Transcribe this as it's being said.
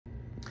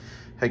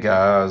Hey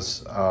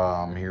guys,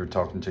 I'm here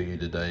talking to you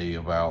today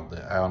about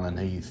the Allen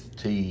Heath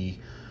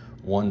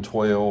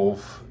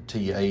T-112,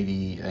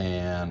 T-80,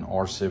 and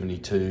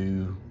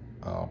R72,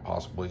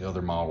 possibly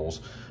other models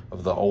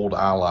of the old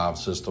iLive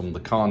system. The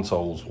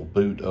consoles will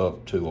boot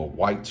up to a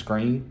white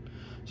screen.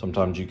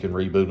 Sometimes you can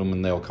reboot them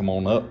and they'll come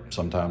on up.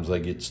 Sometimes they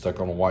get stuck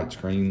on a white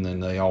screen, then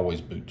they always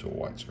boot to a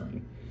white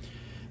screen.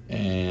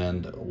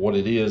 And what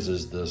it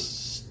is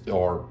this,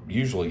 or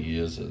usually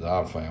is, that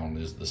I've found,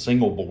 is the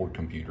single board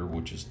computer,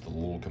 which is the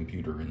little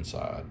computer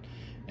inside.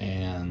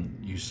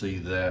 And you see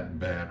that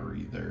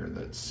battery there,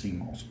 that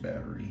CMOS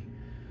battery,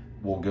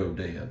 will go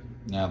dead.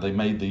 Now, they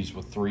made these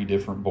with 3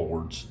 different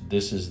boards.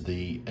 This is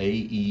the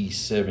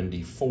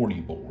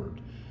AE7040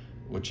 board,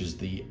 which is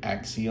the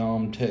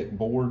Axiomtech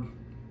board.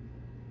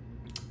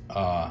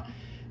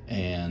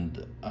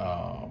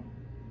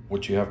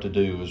 What you have to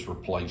do is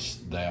replace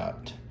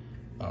that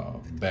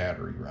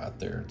battery right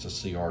there. It's a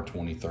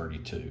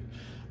CR2032.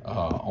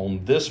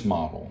 On this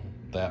model,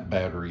 that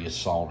battery is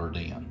soldered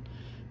in,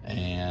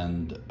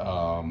 and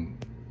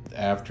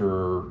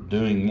after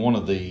doing one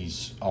of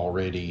these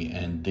already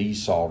and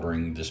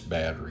desoldering this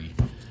battery,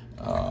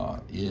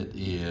 it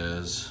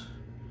is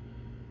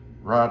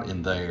right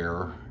in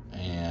there,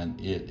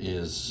 and it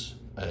is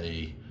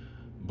a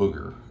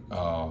booger.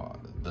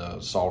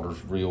 The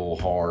solder's real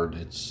hard.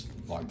 It's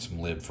like some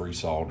lead-free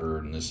solder,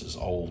 and this is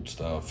old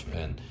stuff,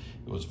 and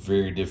it was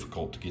very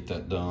difficult to get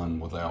that done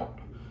without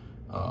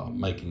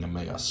making a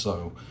mess.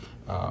 So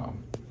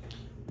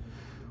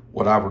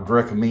what I would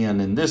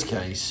recommend in this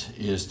case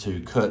is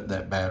to cut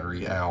that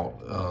battery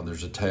out.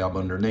 There's a tab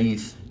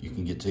underneath. You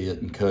can get to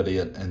it and cut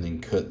it, and then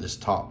cut this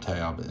top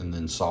tab and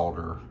then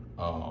solder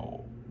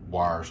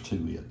wires to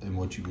it. And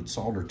what you would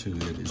solder to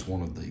it is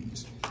one of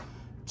these.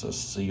 It's a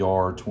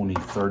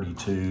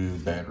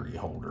CR2032 battery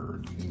holder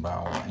you can buy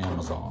on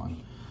Amazon.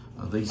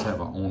 These have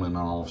an on and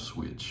off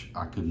switch.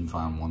 I couldn't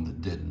find one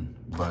that didn't,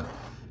 but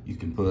you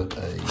can put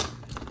a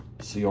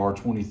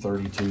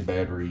CR2032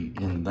 battery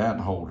in that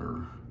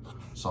holder,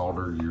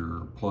 solder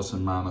your plus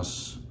and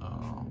minus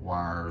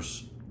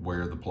wires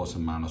where the plus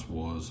and minus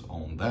was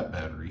on that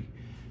battery,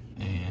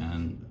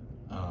 and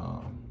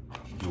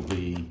you'll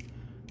be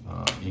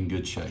in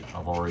good shape.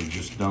 I've already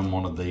just done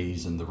one of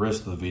these, and the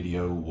rest of the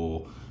video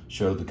will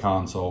show the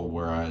console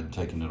where I had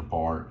taken it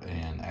apart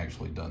and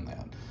actually done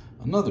that.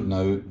 Another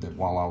note, that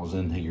while I was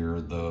in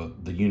here, the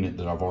unit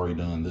that I've already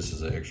done, this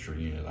is an extra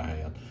unit I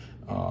had,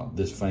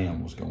 this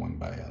fan was going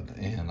bad.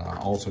 And I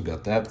also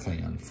got that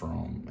fan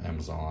from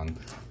Amazon.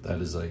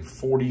 That is a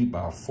 40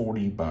 by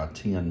 40 by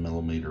 10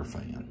 millimeter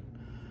fan.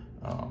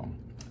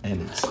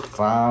 And it's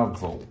 5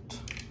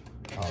 volt.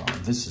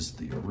 This is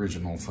the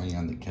original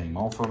fan that came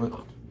off of it.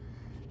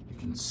 You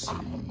can see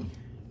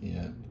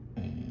it,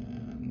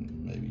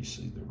 and maybe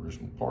see the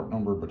original part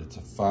number, but it's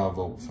a 5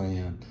 volt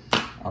fan.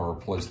 I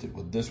replaced it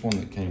with this one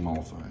that came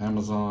off of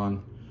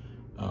Amazon.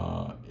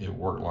 It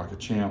worked like a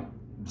champ.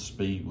 The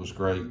speed was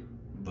great.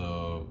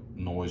 The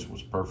noise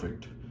was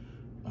perfect.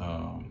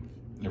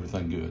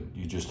 Everything good.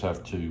 You just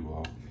have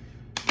to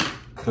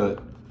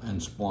cut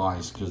and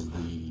splice, because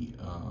the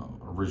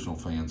original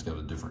fan's got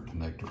a different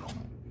connector on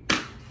it.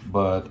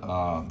 But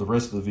the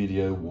rest of the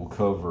video will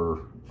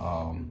cover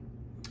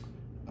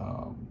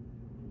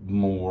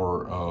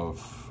more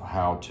of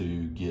how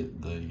to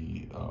get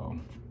the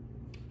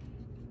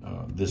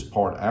this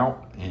part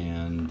out,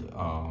 and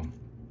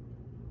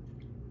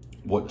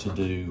what to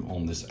do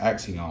on this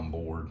Axiom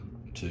board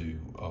to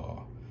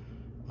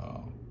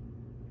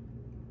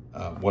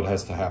what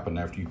has to happen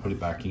after you put it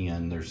back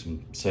in. There's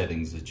some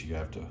settings that you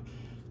have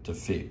to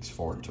fix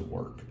for it to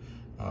work.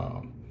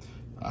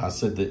 I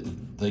said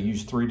that they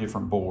use 3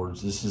 different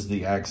boards. This is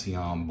the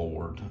Axiom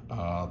board.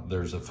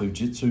 There's a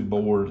Fujitsu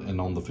board, and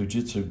on the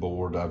Fujitsu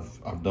board,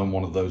 I've done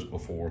one of those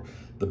before.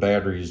 The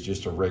battery is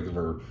just a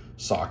regular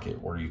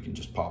socket where you can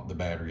just pop the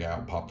battery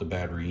out, pop the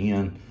battery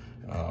in,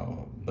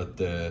 but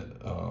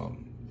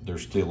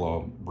there's still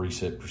a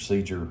reset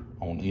procedure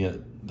on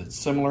it that's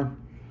similar.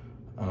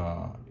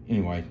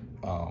 Anyway,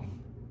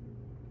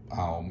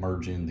 I'll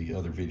merge in the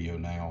other video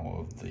now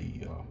of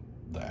the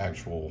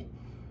actual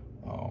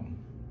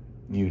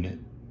unit,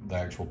 the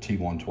actual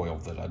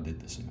T-112 that I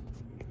did this in.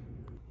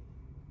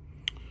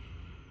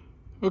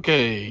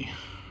 Okay,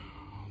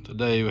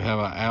 today we have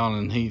an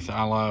Allen Heath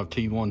iLive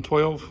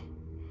T-112,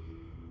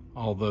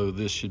 although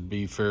this should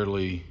be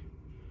fairly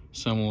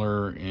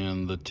similar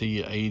in the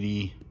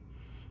T-80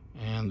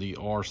 and the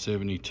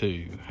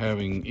R72.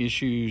 Having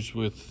issues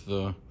with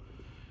the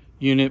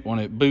unit. When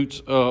it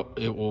boots up,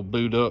 it will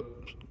boot up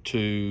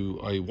to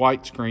a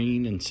white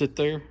screen and sit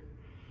there.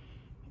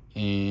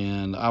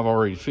 And I've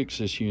already fixed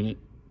this unit.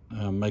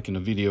 I'm making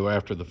a video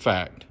after the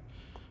fact,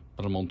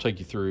 but I'm going to take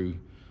you through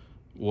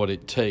what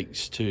it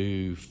takes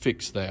to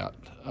fix that.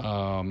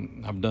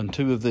 I've done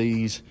 2 of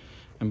these,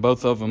 and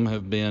both of them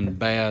have been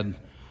bad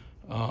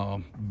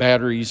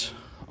batteries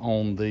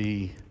on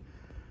the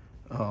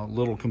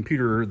little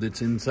computer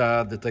that's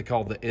inside that they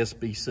call the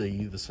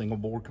SBC, the single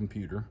board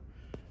computer.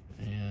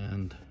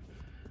 And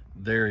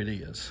there it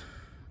is,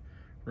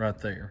 right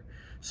there.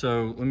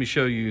 So let me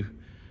show you.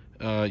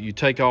 You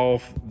take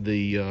off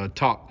the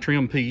top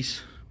trim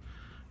piece.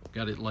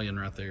 Got it laying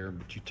right there,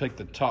 but you take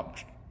the top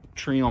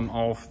trim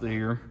off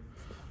there,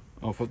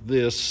 off of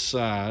this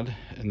side,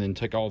 and then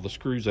take all the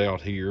screws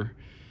out here.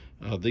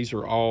 These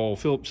are all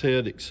Phillips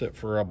head, except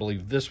for I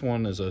believe this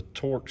one is a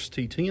Torx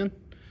T10.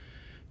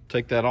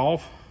 Take that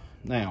off.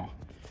 Now,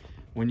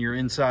 when you're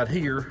inside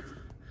here,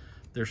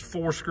 there's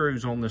 4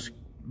 screws on this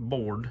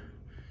board,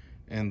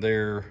 and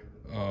they're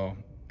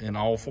in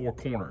all 4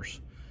 corners.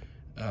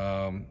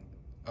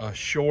 A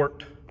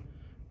short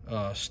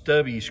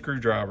stubby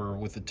screwdriver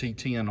with a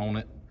T10 on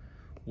it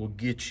will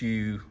get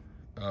you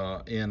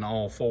in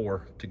all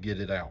 4 to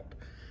get it out.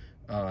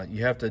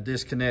 You have to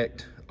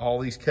disconnect all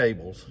these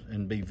cables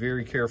and be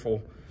very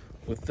careful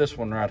with this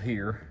one right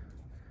here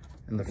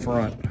in the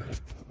front.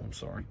 I'm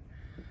sorry.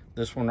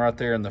 This one right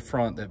there in the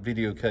front, that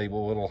video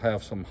cable, it'll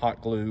have some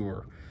hot glue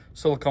or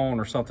silicone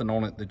or something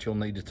on it that you'll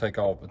need to take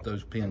off, but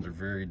those pins are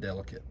very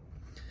delicate.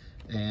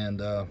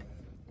 And I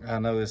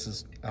know this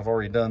is, I've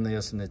already done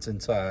this and it's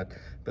inside,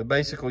 but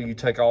basically you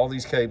take all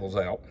these cables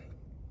out,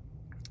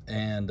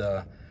 and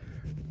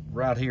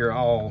right here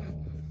I'll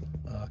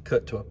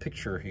cut to a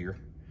picture here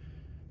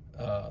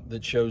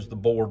that shows the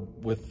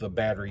board with the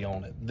battery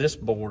on it. This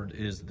board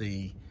is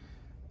the,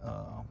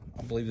 I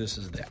believe this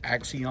is the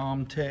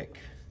Axiomtech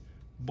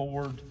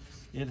board.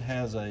 It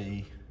has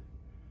a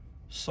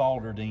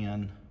soldered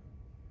in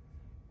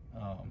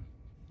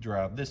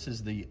drive. This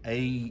is the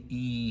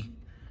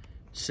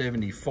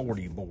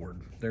AE7040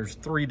 board. There's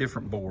 3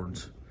 different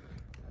boards.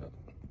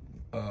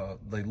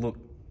 They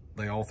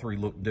all 3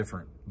 look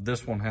different.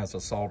 This one has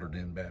a soldered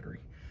in battery.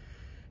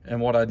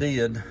 And what I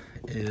did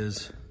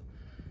is,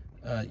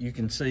 you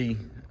can see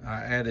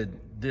I added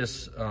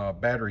this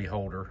battery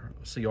holder,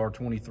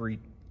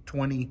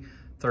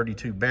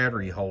 CR2032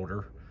 battery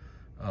holder,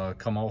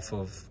 come off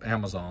of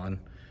Amazon.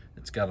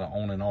 It's got an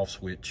on and off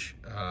switch.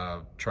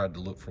 Tried to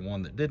look for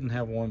one that didn't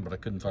have one, but I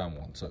couldn't find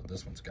one, so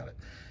this one's got it.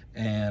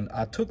 And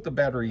I took the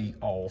battery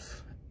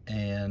off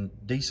and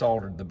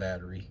desoldered the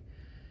battery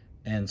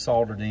and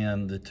soldered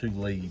in the 2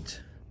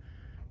 leads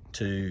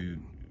to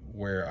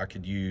where I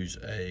could use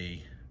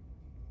a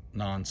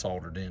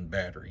non-soldered in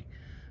battery.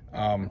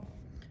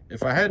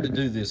 If I had to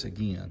do this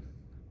again,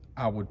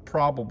 I would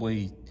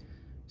probably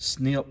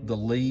snip the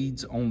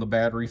leads on the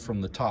battery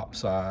from the top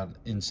side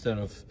instead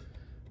of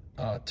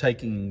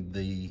taking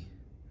the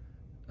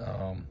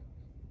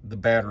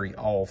battery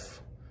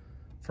off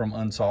from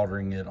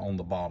unsoldering it on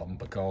the bottom,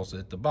 because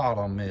at the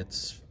bottom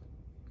it's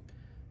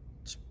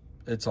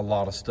a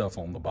lot of stuff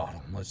on the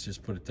bottom, let's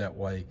just put it that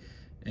way,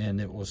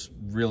 and it was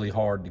really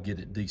hard to get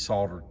it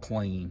desoldered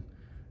clean.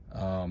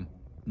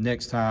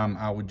 Next time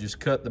I would just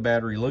cut the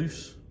battery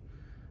loose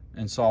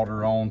and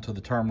solder on to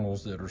the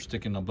terminals that are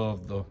sticking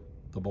above the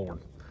board.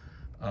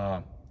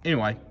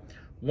 Anyway,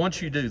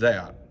 once you do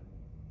that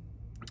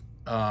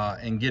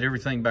and get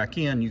everything back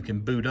in, you can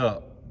boot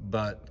up,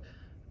 but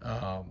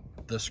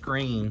the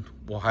screen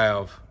will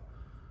have,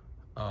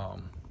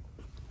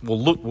 will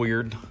look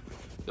weird.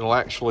 It'll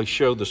actually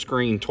show the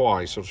screen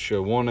twice. It'll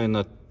show one in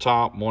the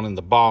top, one in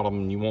the bottom,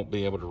 and you won't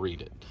be able to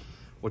read it.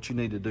 What you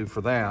need to do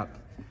for that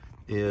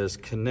is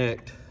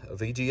connect a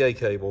VGA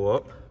cable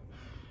up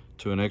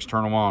to an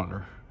external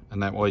monitor,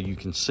 and that way you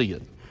can see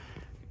it.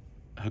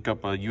 Hook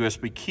up a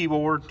USB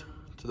keyboard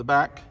to the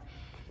back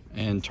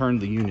and turn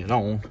the unit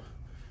on,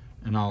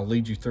 and I'll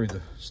lead you through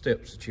the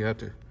steps that you have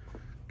to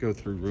go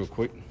through real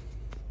quick.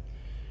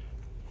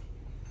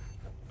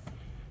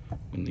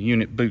 When the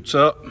unit boots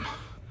up,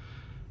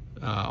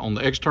 on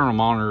the external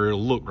monitor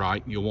it'll look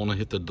right. You'll want to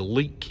hit the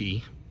delete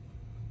key.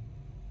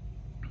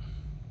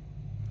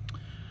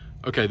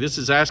 Okay, this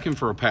is asking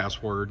for a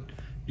password.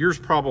 Yours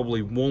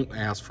probably won't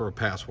ask for a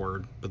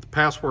password, but the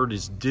password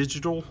is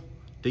digital,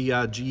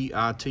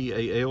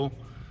 D-I-G-I-T-A-L.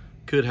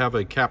 Could have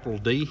a capital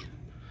D.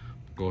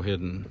 Go ahead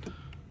and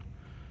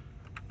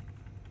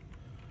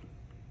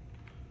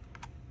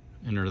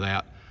enter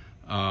that.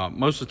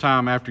 Most of the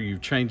time after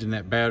you've changed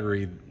that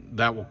battery,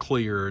 that will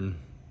clear and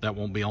that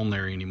won't be on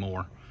there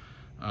anymore.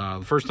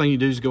 The first thing you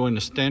do is go into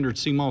standard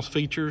CMOS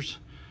features,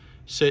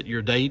 set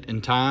your date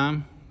and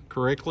time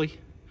correctly.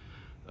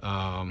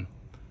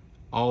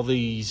 All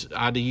these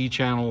IDE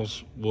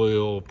channels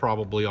will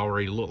probably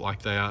already look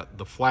like that.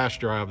 The flash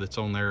drive that's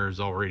on there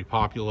is already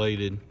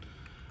populated.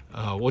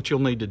 What you'll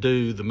need to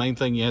do, the main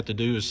thing you have to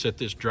do is set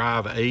this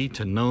drive A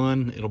to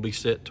none. It'll be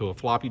set to a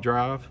floppy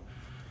drive.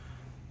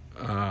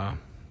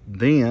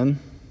 Then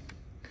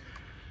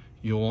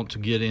you'll want to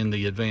get in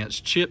the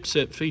advanced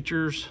chipset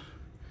features,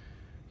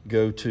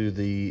 go to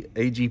the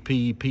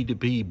AGP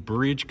P2P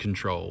bridge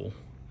control,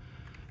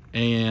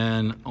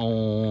 and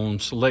on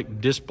select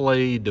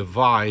display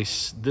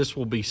device, this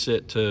will be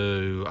set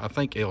to, I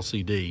think,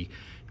 LCD.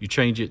 You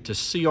change it to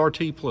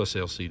CRT plus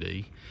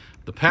LCD.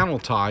 The panel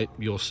type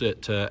you'll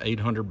set to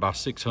 800 by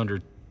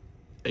 600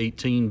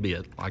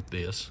 18-bit like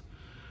this.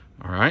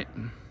 All right,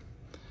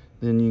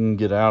 then you can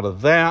get out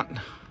of that,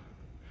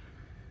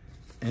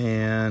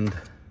 and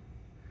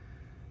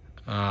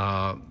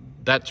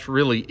that's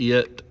really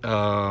it.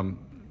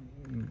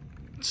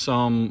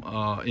 some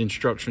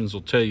instructions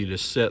will tell you to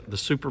set the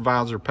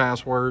supervisor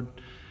password.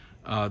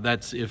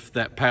 That's if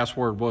that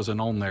password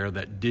wasn't on there,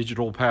 that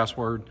digital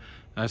password.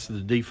 That's the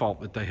default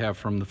that they have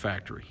from the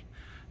factory.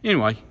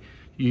 Anyway,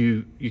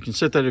 you can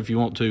set that if you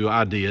want to.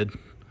 I did.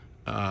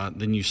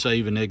 Then you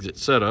save and exit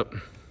setup.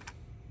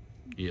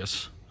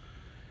 Yes.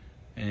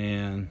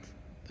 And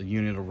the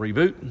unit will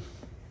reboot.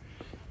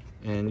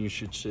 And you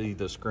should see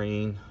the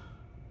screen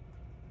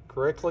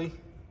correctly.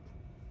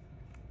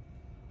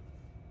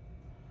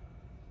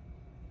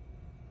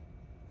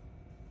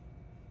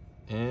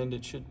 And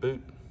it should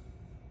boot.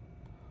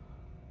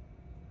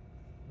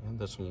 And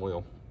this one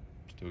will.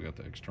 Still got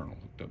the external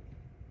hooked up.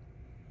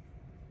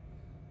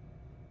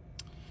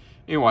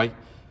 Anyway,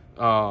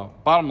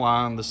 bottom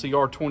line, the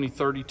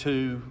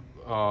CR2032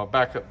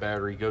 backup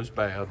battery goes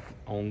bad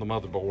on the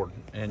motherboard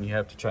and you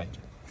have to change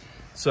it.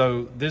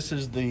 So this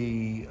is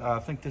the, I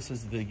think this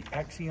is the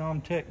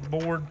Axiomtech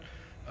board.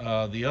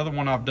 The other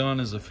one I've done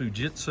is a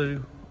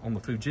Fujitsu. On the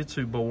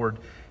Fujitsu board,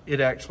 it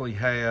actually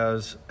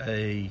has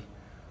a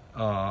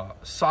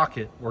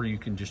socket where you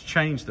can just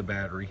change the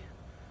battery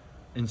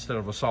instead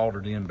of a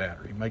soldered in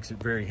battery. It makes it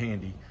very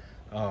handy.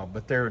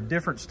 But there are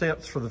different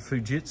steps for the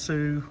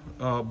Fujitsu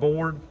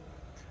board.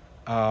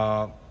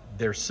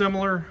 They're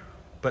similar,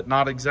 but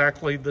not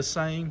exactly the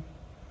same.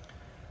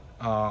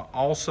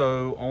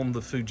 Also on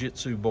the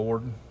Fujitsu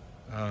board,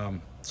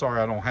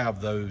 sorry I don't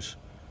have those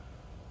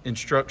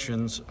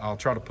instructions. I'll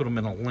try to put them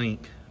in a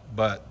link,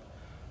 but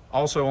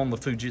also on the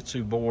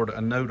Fujitsu board,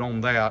 a note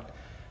on that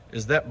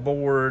is that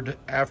board,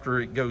 after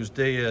it goes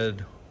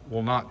dead,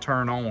 will not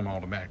turn on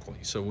automatically.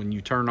 So when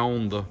you turn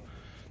on the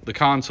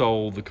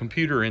console, the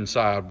computer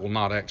inside will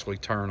not actually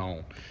turn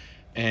on.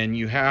 And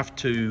you have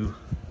to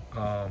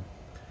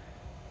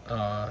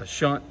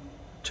shunt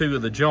two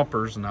of the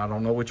jumpers, and I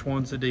don't know which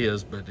ones it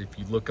is, but if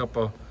you look up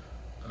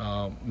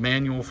a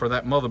manual for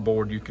that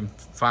motherboard, you can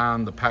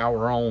find the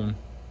power on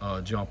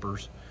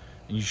jumpers,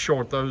 and you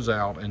short those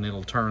out and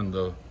it'll turn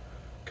the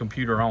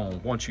computer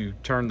on. Once you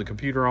turn the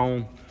computer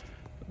on,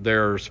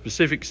 there are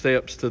specific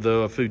steps to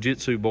the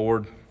Fujitsu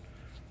board.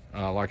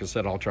 Like I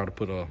said, I'll try to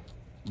put a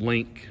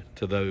link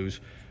to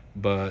those,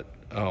 but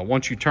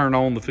once you turn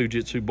on the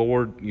Fujitsu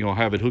board, you'll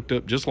have it hooked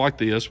up just like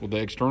this with the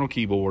external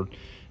keyboard,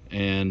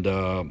 and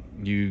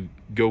you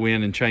go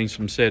in and change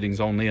some settings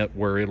on it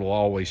where it'll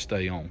always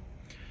stay on.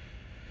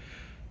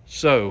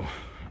 So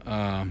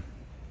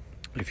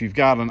if you've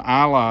got an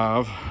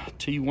iLive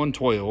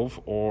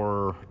T-112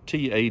 or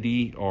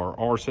T-80 or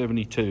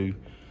R72,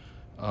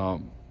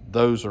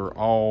 those are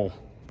all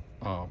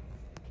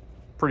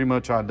pretty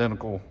much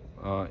identical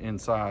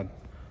inside.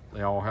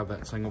 They all have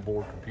that single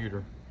board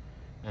computer,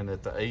 and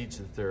at the age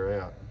that they're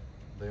at,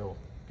 they'll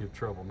give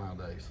trouble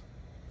nowadays.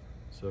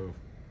 So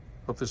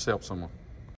hope this helps someone.